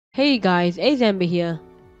Hey guys, aZaamBie here.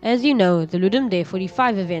 As you know, the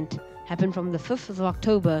LudumDare45 event happened from the 5th of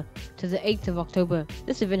October to the 8th of October.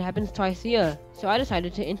 This event happens twice a year, so I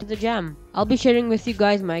decided to enter the jam. I'll be sharing with you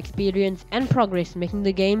guys my experience and progress making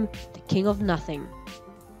the game the king of nothing.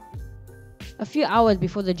 A few hours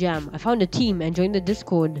before the jam, I found a team and joined the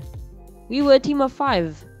Discord. We were a team of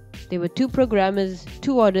 5. There were 2 programmers,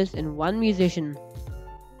 2 artists and 1 musician.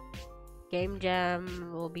 Game jam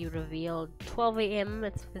will be revealed 12 AM.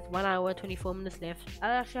 It's 1 hour 24 minutes left. I'll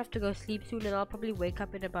actually have to go sleep soon and I'll probably wake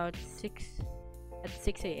up at about 6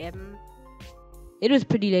 AM. It was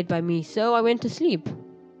pretty late by me, so I went to sleep.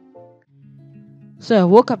 So I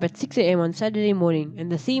woke up at 6 AM on Saturday morning and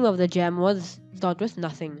the theme of the jam was start with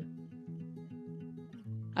nothing.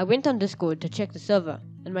 I went on Discord to check the server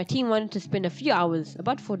and my team wanted to spend a few hours,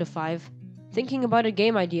 about 4 to 5, thinking about a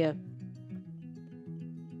game idea.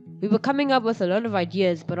 We were coming up with a lot of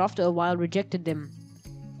ideas, but after a while rejected them.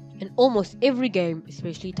 In almost every game,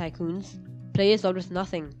 especially Tycoons, players start with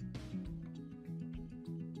nothing.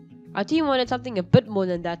 Our team wanted something a bit more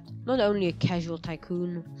than that, not only a casual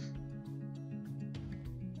tycoon.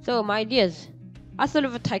 So my ideas. I thought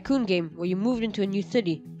of a tycoon game where you moved into a new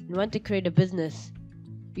city and want to create a business.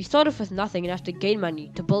 You start off with nothing and have to gain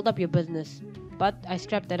money to build up your business, but I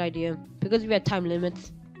scrapped that idea because we had time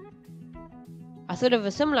limits. I thought of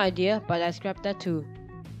a similar idea, but I scrapped that too.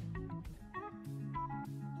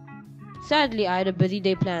 Sadly, I had a busy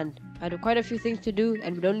day planned. I had quite a few things to do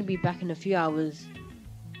and would only be back in a few hours.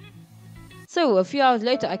 So, a few hours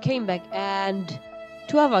later I came back and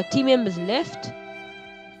 2 of our team members left.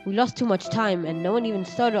 We lost too much time and no one even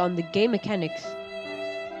started on the game mechanics.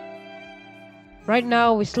 Right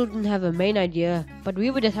now, we still didn't have a main idea, but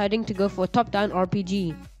we were deciding to go for a top-down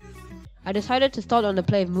RPG. I decided to start on the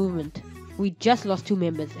play of movement. We just lost 2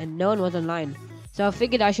 members and no one was online, so I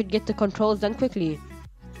figured I should get the controls done quickly.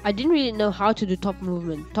 I didn't really know how to do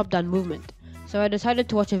top-down movement, so I decided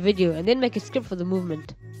to watch a video and then make a script for the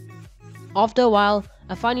movement. After a while,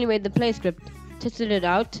 I finally made the play script, tested it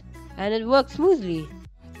out, and it worked smoothly.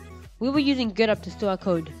 We were using GitHub to store our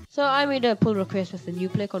code, so I made a pull request with the new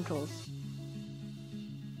play controls.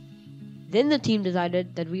 Then the team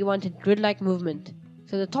decided that we wanted grid-like movement,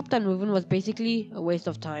 so the top-down movement was basically a waste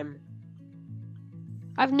of time.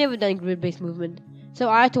 I've never done grid-based movement, so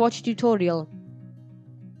I had to watch a tutorial.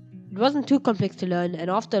 It wasn't too complex to learn,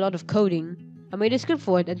 and after a lot of coding, I made a script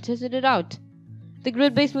for it and tested it out. The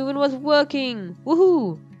grid-based movement was working!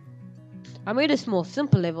 Woohoo! I made a small,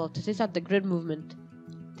 simple level to test out the grid movement.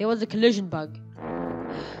 There was a collision bug.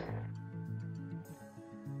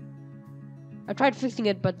 I tried fixing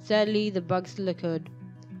it, but sadly the bug still occurred.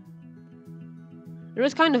 It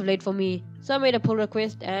was kind of late for me, so I made a pull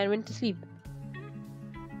request and went to sleep.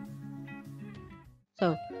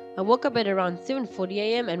 So, I woke up at around 7:40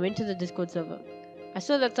 AM and went to the Discord server. I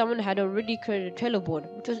saw that someone had already created a Trello board,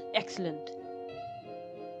 which was excellent.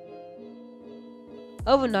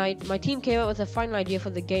 Overnight, my team came up with a final idea for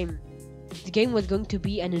the game. The game was going to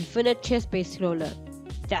be an infinite chess-based scroller.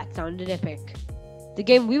 That sounded epic. The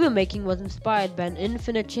game we were making was inspired by an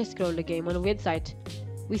infinite chess scroller game on a website.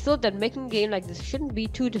 We thought that making a game like this shouldn't be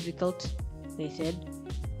too difficult, they said.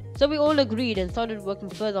 So we all agreed and started working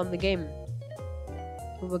further on the game.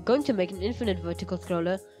 We were going to make an infinite vertical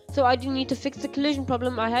scroller, so I didn't need to fix the collision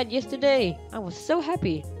problem I had yesterday. I was so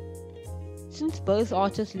happy. Since both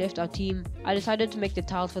artists left our team, I decided to make the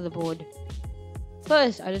tiles for the board.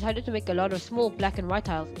 First, I decided to make a lot of small black and white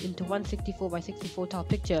tiles into one 64 by 64 tile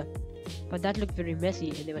picture, but that looked very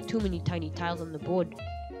messy and there were too many tiny tiles on the board.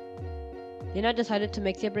 Then I decided to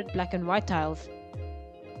make separate black and white tiles.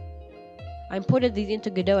 I imported these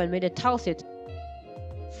into Godot and made a tile set.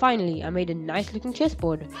 Finally, I made a nice looking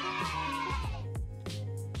chessboard.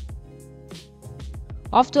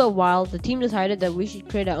 After a while, the team decided that we should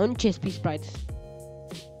create our own chess piece sprites.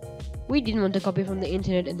 We didn't want to copy from the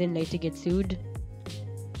internet and then later get sued.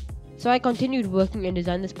 So I continued working and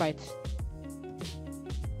designed the sprites.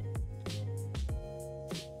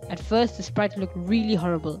 At first, the sprites looked really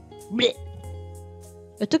horrible. Blech.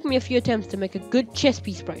 It took me a few attempts to make a good chess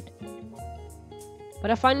piece sprite, but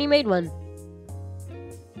I finally made one.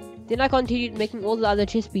 Then I continued making all the other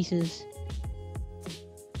chess pieces.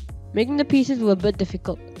 Making the pieces were a bit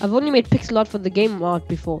difficult. I've only made pixel art for the game art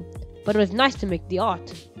before, but it was nice to make the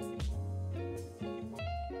art.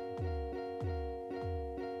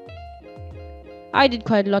 I did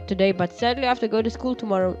quite a lot today, but sadly I have to go to school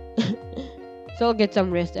tomorrow. So I'll get some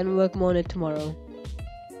rest and work more on it tomorrow.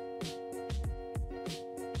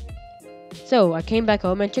 So I came back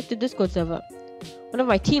home and checked the Discord server. One of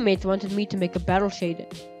my teammates wanted me to make a barrel shader.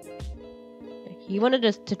 He wanted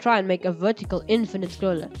us to try and make a vertical infinite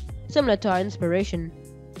scroller, similar to our inspiration.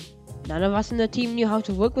 None of us in the team knew how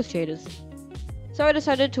to work with shaders, so I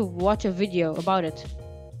decided to watch a video about it.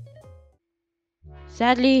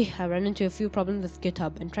 Sadly, I ran into a few problems with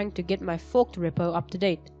GitHub and trying to get my forked repo up to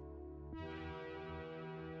date.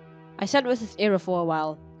 I sat with this error for a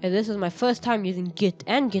while, as this was my first time using Git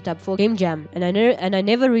and GitHub for Game Jam, and I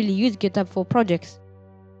never really used GitHub for projects.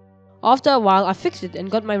 After a while, I fixed it and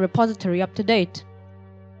got my repository up to date.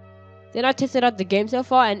 Then I tested out the game so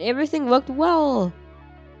far and everything worked well.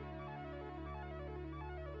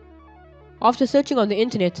 After searching on the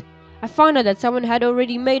internet, I found out that someone had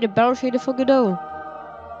already made a barrel shader for Godot.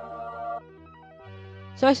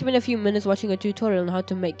 So I spent a few minutes watching a tutorial on how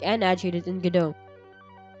to make and add shaders in Godot.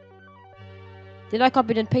 Then I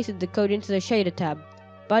copied and pasted the code into the shader tab,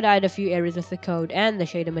 but I had a few errors with the code and the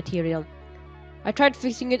shader material. I tried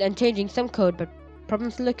fixing it and changing some code, but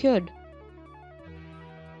problems still occurred.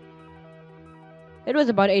 It was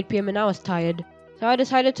about 8 PM and I was tired, so I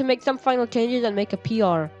decided to make some final changes and make a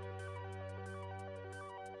PR.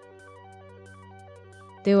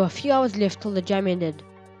 There were a few hours left till the jam ended.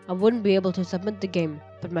 I wouldn't be able to submit the game,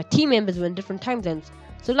 but my team members were in different time zones,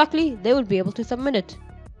 so luckily they would be able to submit it.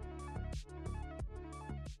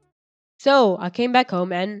 So I came back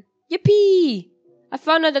home and yippee! I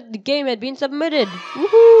found out that the game had been submitted.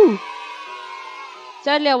 Woohoo!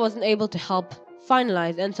 Sadly, I wasn't able to help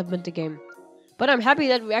finalize and submit the game, but I'm happy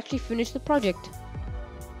that we actually finished the project.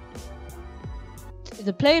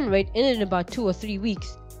 The play rate ended in about 2 or 3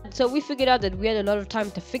 weeks, so we figured out that we had a lot of time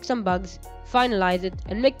to fix some bugs, finalize it,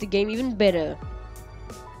 and make the game even better.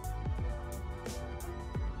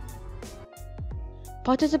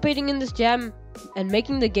 Participating in this jam and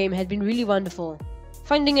making the game has been really wonderful.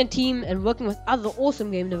 Finding a team and working with other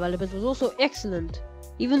awesome game developers was also excellent.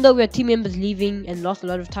 Even though we had team members leaving and lost a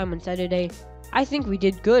lot of time on Saturday, I think we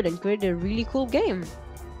did good and created a really cool game.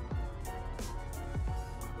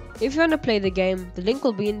 If you want to play the game, the link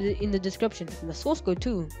will be in the description and the source code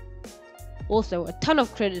too. Also, a ton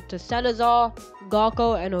of credit to Salazar,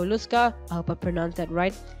 Garko and Oluska, I hope I pronounced that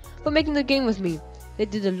right, for making the game with me. They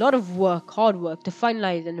did a lot of hard work to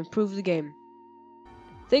finalize and improve the game.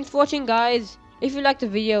 Thanks for watching, guys. If you liked the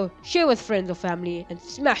video, share with friends or family and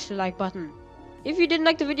smash the like button. If you didn't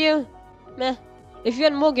like the video, meh. If you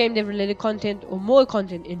want more game dev related content or more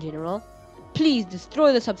content in general, please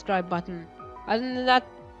destroy the subscribe button. Other than that,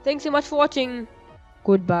 thanks so much for watching.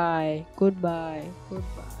 Goodbye, goodbye,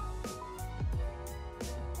 goodbye.